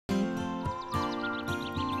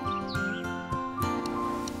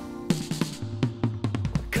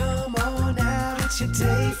It's your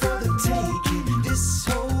day for the taking. This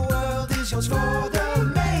whole world is yours for the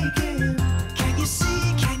making. Can you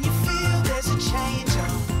see, can you feel there's a change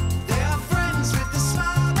on? There are friends with a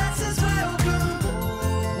smile that says welcome.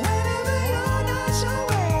 Whenever you're not sure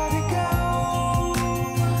where to go,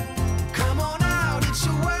 come on out, it's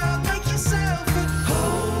your world, make yourself at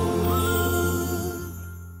home.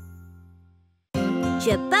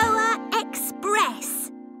 Jerboa Express.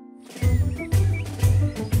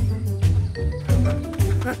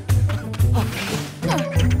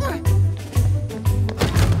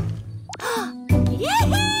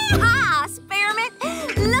 Yee-haw, Spearmint!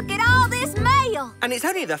 Look at all this mail! And it's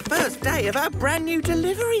only the first day of our brand new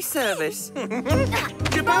delivery service.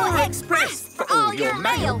 Jerboa Express for all your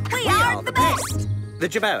mail. We are the best. The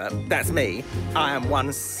Jerboa, that's me. I am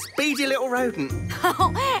one speedy little rodent.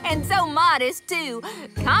 Oh, and so modest, too.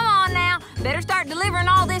 Come on now. Better start delivering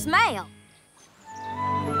all this mail.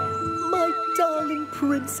 My darling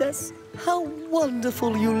princess, how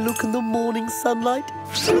wonderful you look in the morning sunlight.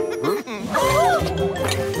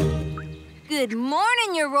 Good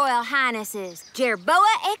morning, Your Royal Highnesses.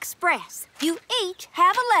 Jerboa Express. You each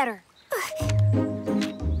have a letter.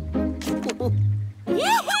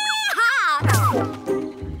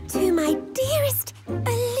 To my dearest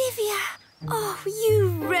Olivia. Oh, you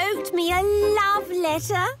wrote me a love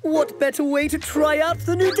letter. What better way to try out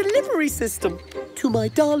the new delivery system? To my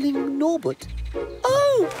darling Norbert.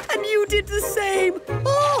 Oh, and you did the same.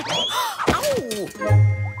 Oh!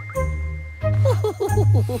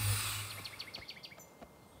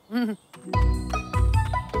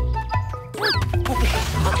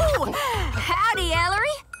 Oh, howdy,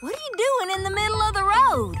 Ellery. What are you doing in the middle of the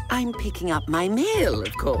road? I'm picking up my mail,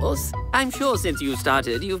 of course. I'm sure since you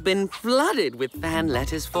started, you've been flooded with fan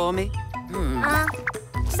letters for me.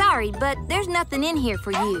 Sorry, but there's nothing in here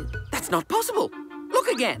for you. That's not possible. Look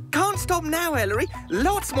again. Can't stop now, Ellery.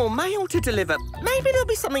 Lots more mail to deliver. Maybe there'll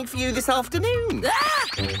be something for you this afternoon.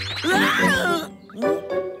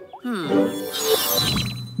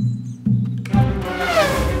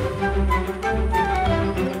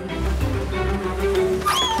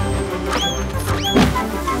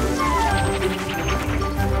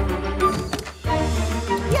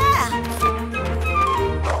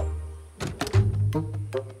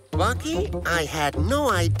 Bucky, I had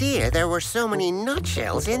no idea there were so many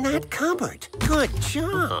nutshells in that cupboard. Good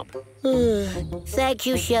job. Thank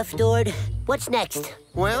you, Chef Dord. What's next?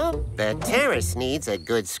 Well, the terrace needs a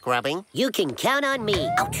good scrubbing. You can count on me.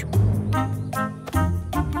 Ouch.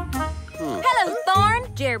 Hello, Thorn.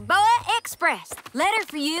 Jerboa Express. Letter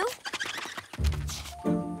for you.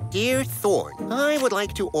 Dear Thorn, I would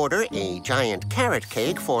like to order a giant carrot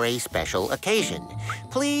cake for a special occasion.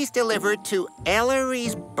 Please deliver to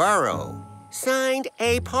Ellery's Burrow. Signed,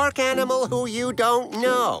 a park animal who you don't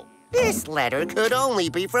know. This letter could only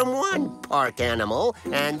be from one park animal,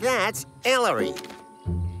 and that's Ellery.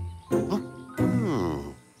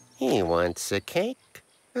 He wants a cake.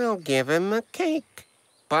 I'll give him a cake.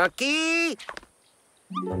 Bucky!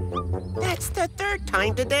 That's the third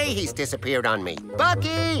time today he's disappeared on me.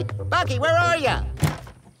 Bucky! Bucky, where are you?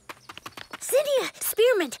 Zinnia,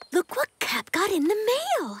 Spearmint, look what Cap got in the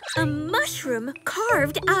mail. A mushroom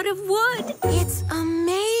carved out of wood. It's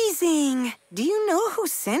amazing. Do you know who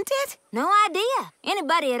sent it? No idea.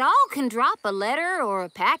 Anybody at all can drop a letter or a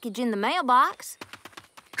package in the mailbox.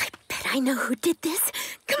 I bet I know who did this.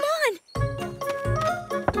 Come on.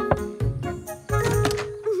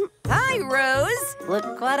 Hi, Rose.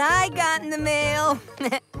 Look what I got in the mail.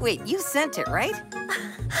 Wait, you sent it, right?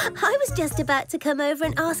 I was just about to come over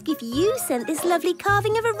and ask if you sent this lovely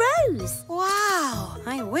carving of a rose. Wow,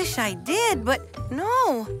 I wish I did, but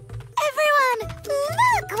no. Everyone,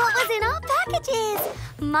 look what was in our packages.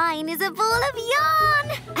 Mine is a ball of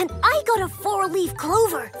yarn. And I got a 4-leaf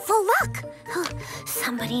clover for luck.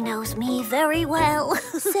 Somebody knows me very well.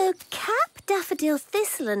 So Cap, Daffodil,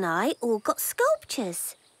 Thistle and I all got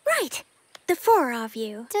sculptures. Right, the 4 of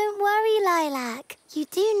you. Don't worry, Lilac. You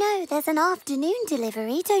do know there's an afternoon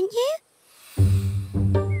delivery, don't you?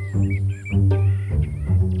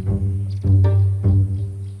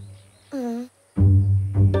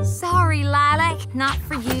 Sorry, Lilac. Not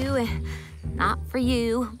for you. Not for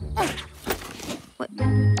you. What?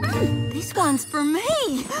 This one's for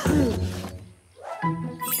me.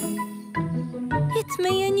 It's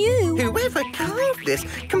me and you. Whoever carved this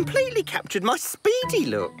completely captured my speedy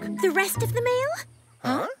look. The rest of the mail?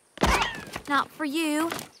 Huh? Not for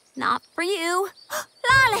you. Not for you.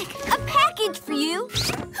 Lilac, a package for you.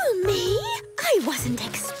 Oh, me? I wasn't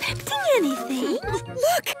expecting anything.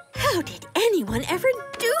 Look, how did anyone ever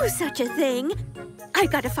do such a thing? I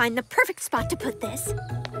gotta find the perfect spot to put this.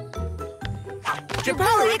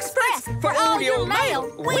 Jerboa Express for all your mail.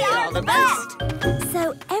 We are the best.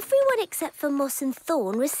 So everyone except for Moss and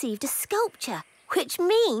Thorn received a sculpture, which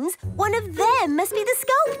means one of them must be the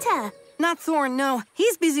sculptor. Not Thorn, no.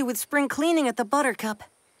 He's busy with spring cleaning at the Buttercup.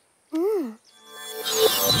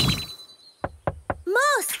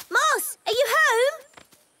 Moss, are you home?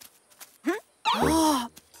 Oh,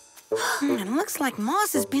 it looks like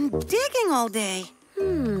Moss has been digging all day.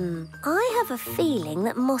 I have a feeling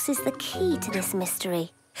that Moss is the key to this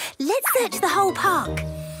mystery. Let's search the whole park.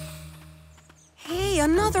 Hey,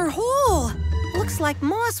 another hole. Looks like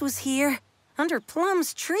Moss was here, under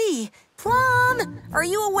Plum's tree. Plum, are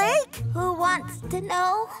you awake? Who wants to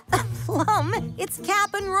know? Plum, it's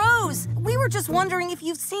Cap and Rose. We were just wondering if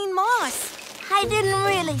you've seen Moss. I didn't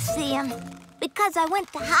really see him, because I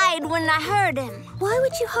went to hide when I heard him. Why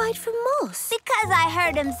would you hide from Moss? Because I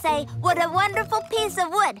heard him say, "What a wonderful piece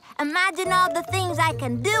of wood. Imagine all the things I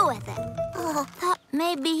can do with it." Oh, thought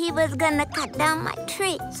maybe he was gonna cut down my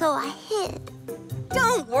tree, so I hid.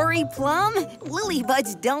 Don't worry, Plum.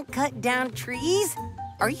 Lilybuds don't cut down trees.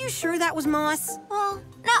 Are you sure that was Moss? Well,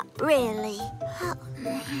 not really.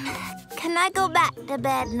 Can I go back to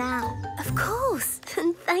bed now? Of course.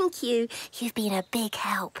 And thank you. You've been a big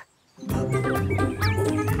help.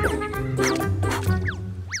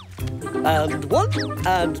 And 1,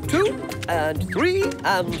 and 2, and 3,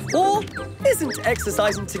 and 4. Isn't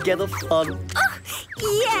exercising together fun? Oh,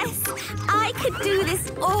 yes! I could do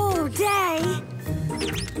this all day.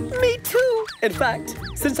 Me too. In fact,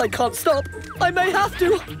 since I can't stop, I may have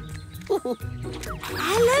to.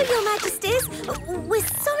 Hello, Your Majesties. We're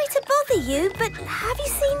sorry to bother you, but have you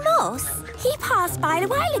seen Moss? He passed by a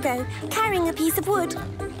while ago, carrying a piece of wood.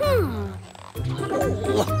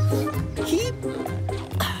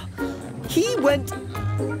 He went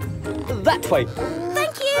that way.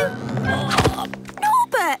 Thank you.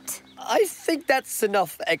 Norbert! I think that's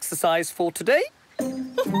enough exercise for today.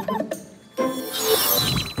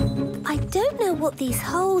 I don't know what these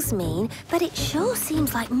holes mean, but it sure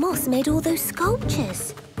seems like Moss made all those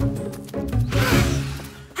sculptures.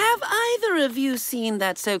 Have either of you seen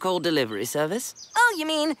that so-called delivery service? Oh, you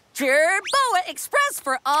mean Jerboa Express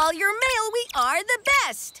for all your mail. We are the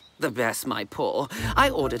best. The best, my paw. I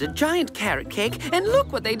ordered a giant carrot cake, and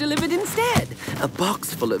look what they delivered instead. A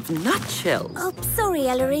box full of nutshells. Oh, sorry,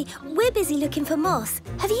 Ellery. We're busy looking for Moss.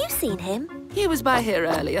 Have you seen him? He was by here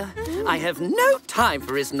earlier. I have no time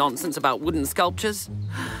for his nonsense about wooden sculptures.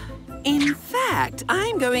 In fact,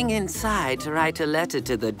 I'm going inside to write a letter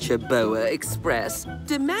to the Jerboa Express,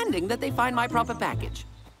 demanding that they find my proper package.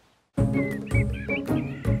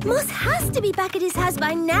 Moss has to be back at his house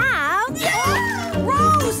by now.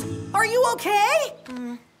 Rose, are you okay?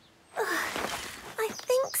 I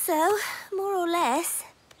think so, more or less.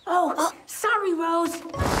 Oh, sorry, Rose.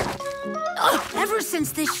 Ever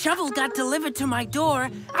since this shovel got delivered to my door,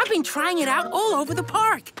 I've been trying it out all over the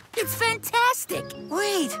park. It's fantastic.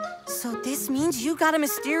 Wait, so this means you got a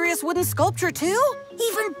mysterious wooden sculpture, too?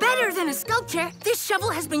 Even better than a sculpture, this shovel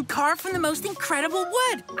has been carved from the most incredible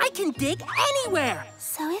wood. I can dig anywhere.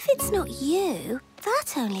 So if it's not you,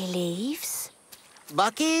 that only leaves...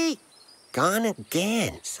 Bucky? Gone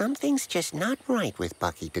again. Something's just not right with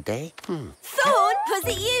Bucky today. Thorn, was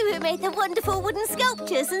it you who made the wonderful wooden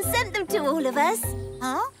sculptures and sent them to all of us?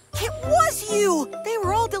 Huh? It was you! They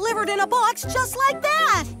were all delivered in a box just like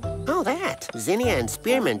that! Oh, that. Zinnia and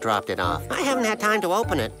Spearmint dropped it off. I haven't had time to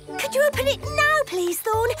open it. Could you open it now, please,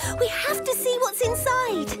 Thorn? We have to see what's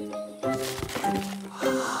inside.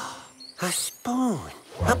 A spoon.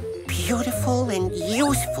 A beautiful and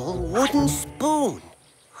useful wooden spoon.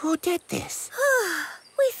 Who did this?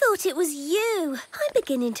 We thought it was you. I'm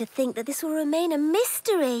beginning to think that this will remain a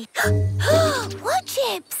mystery. Wood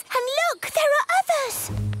chips! And look, there are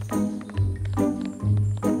others!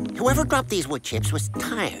 Whoever dropped these wood chips was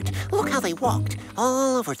tired. Look how they walked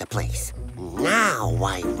all over the place. Now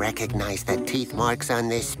I recognize the teeth marks on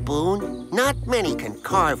this spoon. Not many can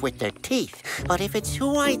carve with their teeth, but if it's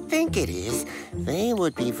who I think it is, they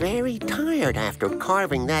would be very tired after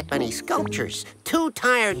carving that many sculptures. Too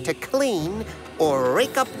tired to clean or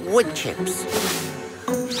rake up wood chips.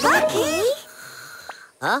 Bucky?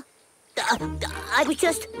 Huh? I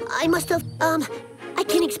must have, I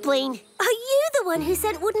can explain. Are you the one who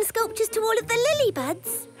sent wooden sculptures to all of the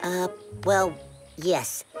Lilybuds? Well,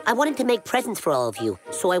 yes. I wanted to make presents for all of you,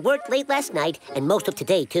 so I worked late last night and most of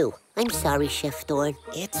today, too. I'm sorry, Chef Thorn.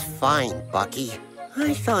 It's fine, Bucky.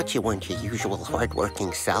 I thought you weren't your usual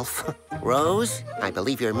hard-working self. Rose, I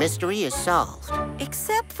believe your mystery is solved.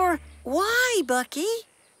 Except for why, Bucky?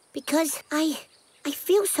 Because I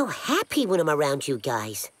feel so happy when I'm around you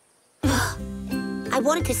guys. I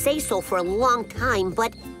wanted to say so for a long time,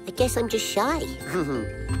 but I guess I'm just shy.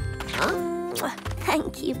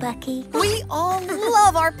 Thank you, Bucky. We all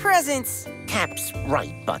love our presents. Cap's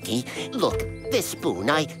right, Bucky. Look, this spoon,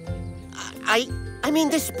 I mean,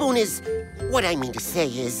 this spoon is... What I mean to say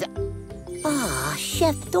is... Ah,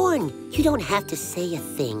 Chef Thorne, you don't have to say a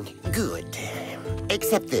thing. Good.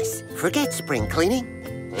 Except this. Forget spring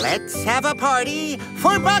cleaning. Let's have a party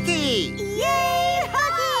for Bucky! Yay,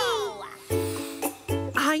 Bucky!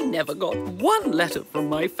 I never got one letter from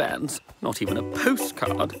my fans. Not even a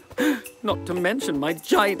postcard. Not to mention my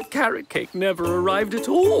giant carrot cake never arrived at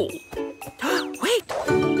all. Wait!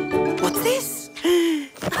 What's this?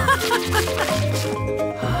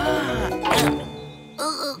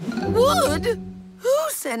 Wood? Who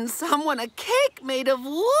sends someone a cake made of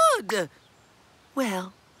wood?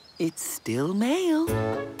 Well, it's still mail.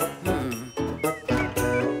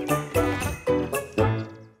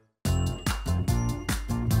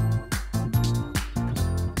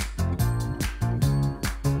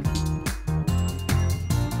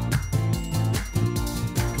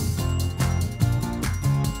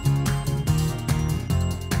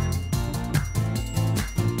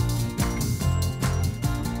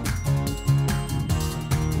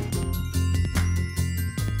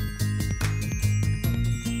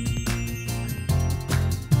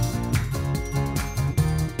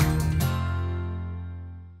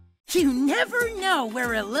 You never know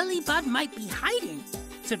where a Lilybud might be hiding.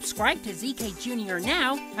 Subscribe to ZeeKay Junior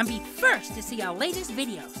now and be first to see our latest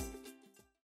videos.